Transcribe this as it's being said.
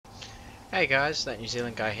Hey guys,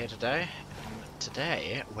 ThatNewZealandGuy here today, and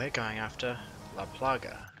today we're going after La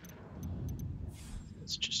Plaga.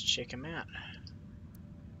 Let's just check him out.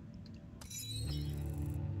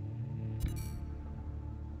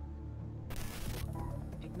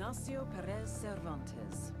 Ignacio Perez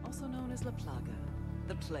Cervantes, also known as La Plaga,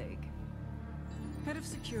 the Plague. Head of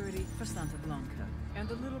security for Santa Blanca, and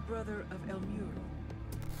the little brother of El Muro.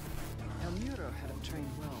 El Muro had him trained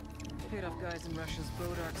well. Paid off guys in Russia's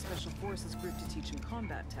Bodark Special Forces group to teach him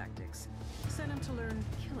combat tactics. Sent him to learn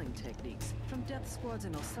killing techniques from death squads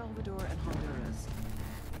in El Salvador and Honduras.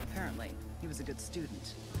 Apparently, he was a good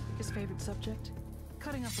student. His favorite subject?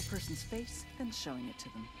 Cutting off a person's face, then showing it to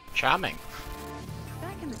them. Charming.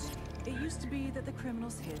 Back in the day, it used to be that the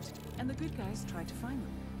criminals hid, and the good guys tried to find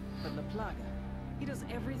them. But La Plaga, he does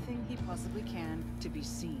everything he possibly can to be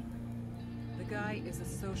seen. The guy is a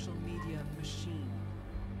social media machine.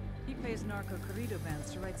 He pays narco-corrido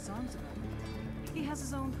bands to write songs about him. He has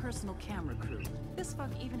his own personal camera crew. This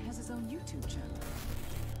fuck even has his own YouTube channel.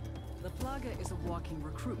 La Plaga is a walking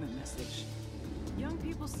recruitment message. Young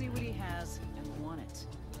people see what he has and want it.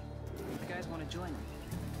 The guys want to join him.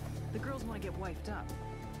 The girls want to get wifed up.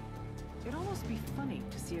 It'd almost be funny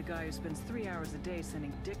to see a guy who spends 3 hours a day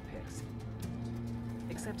sending dick pics.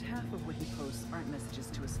 Except half of what he posts aren't messages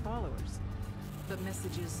to his followers, but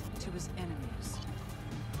messages to his enemies.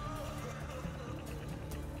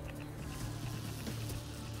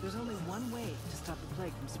 There's only one way to stop the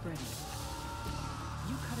plague from spreading.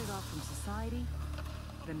 You cut it off from society,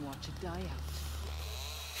 then watch it die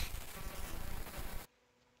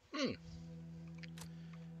out.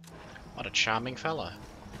 What a charming fella.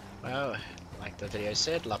 Well, like the video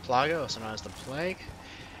said, La Plaga, also known as the Plague.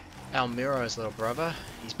 El Muro's little brother.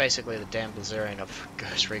 He's basically the Dan Blazerian of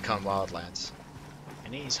Ghost Recon Wildlands.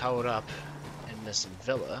 And he's holed up in this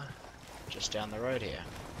villa just down the road here.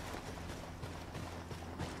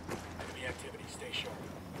 Enemy activity, stay sharp.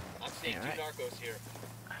 I'm seeing Yeah, two right. narcos here.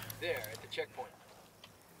 There, at the checkpoint.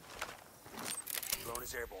 Drone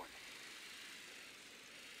is airborne.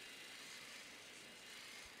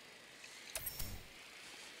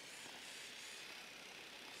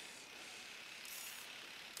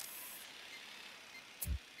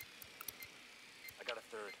 I got a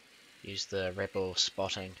third. Use the rebel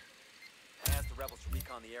spotting. Ask the rebels to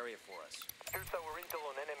recon the area for us. Here's our intel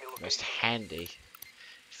on enemy Most handy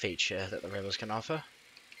feature that the rebels can offer.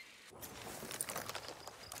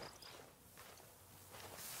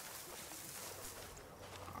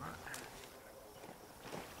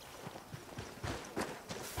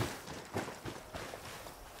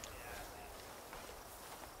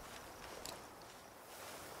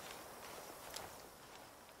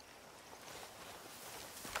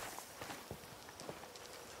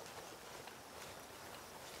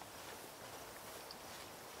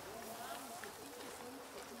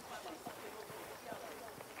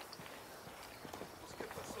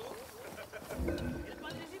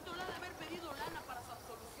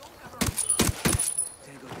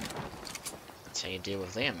 That's how you deal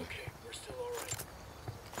with them. Okay, we're still alright.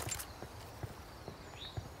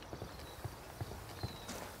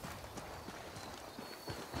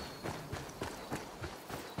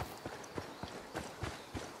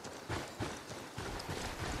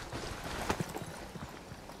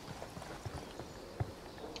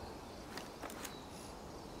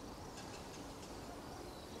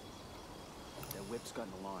 That whip's got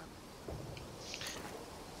an alarm.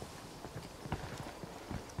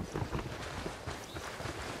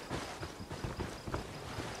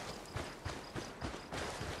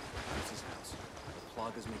 That's his house. The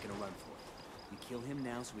Plaga's making a run for it. We kill him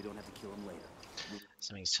now so we don't have to kill him later.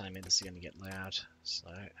 Something's telling me this is going to get loud, so...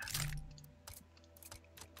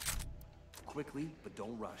 Quickly, but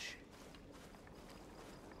don't rush.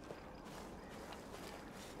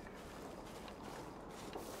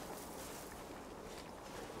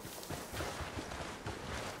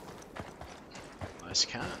 Nice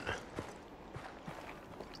car.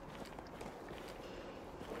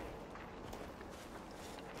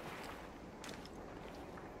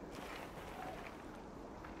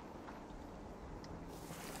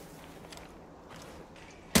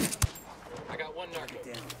 I got one narco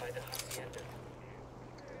Get down. by the hacienda.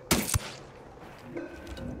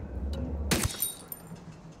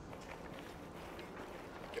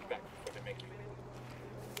 Get back before they make you.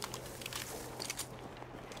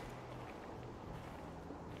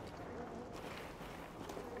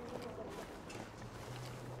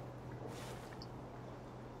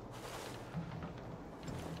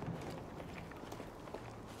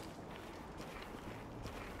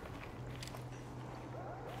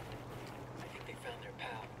 I think they found their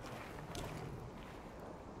pal.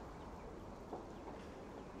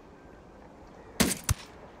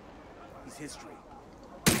 history.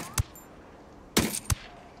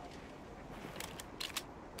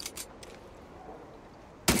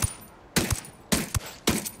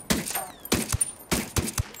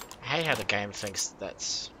 I hate how the game thinks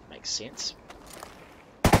that makes sense.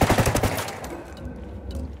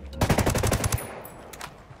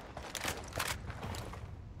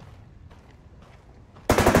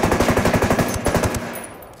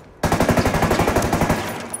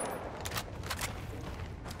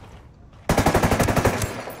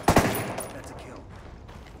 That's a kill.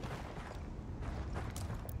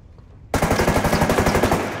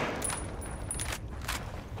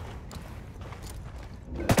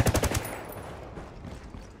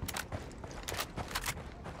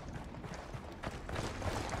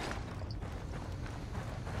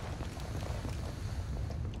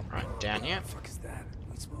 Right, down here. What the fuck is that?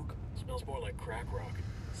 Weed smoke? Smells more like crack rock.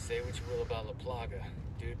 Say what you will about La Plaga.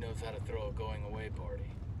 Dude knows how to throw a going away party.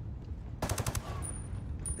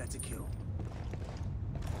 That's a kill.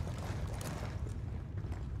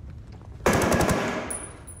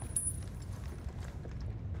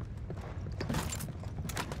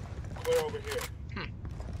 Clear over here.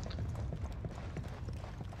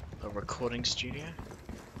 A recording studio.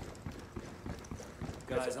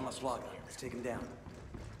 Guys on La Plaga. Let's take him down.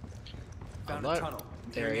 Found Hello. a tunnel.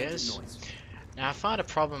 I'm There hearing he engine is. noise. Now I find a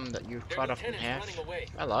problem that you Their quite often lieutenant's have. running away.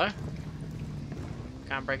 Hello.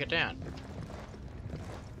 Can't break it down.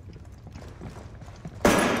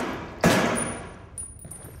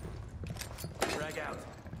 Drag out.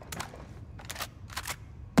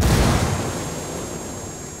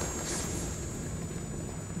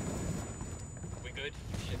 We good?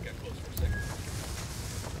 Shit got close for a second.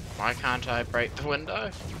 Why can't I break the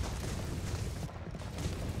window?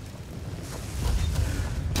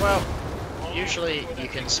 Well, usually you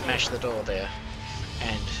can smash the door there,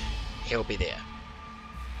 and he'll be there.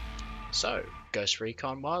 So, Ghost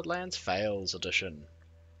Recon Wildlands Fails Edition.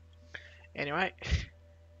 Anyway,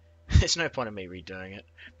 there's no point in me redoing it,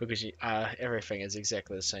 because everything is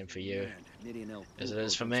exactly the same for you as it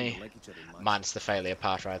is for me, minus the failure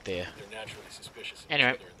part right there. They're naturally suspicious. of each Anyway,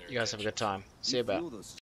 other and their you guys have a good intentions. time. See you about.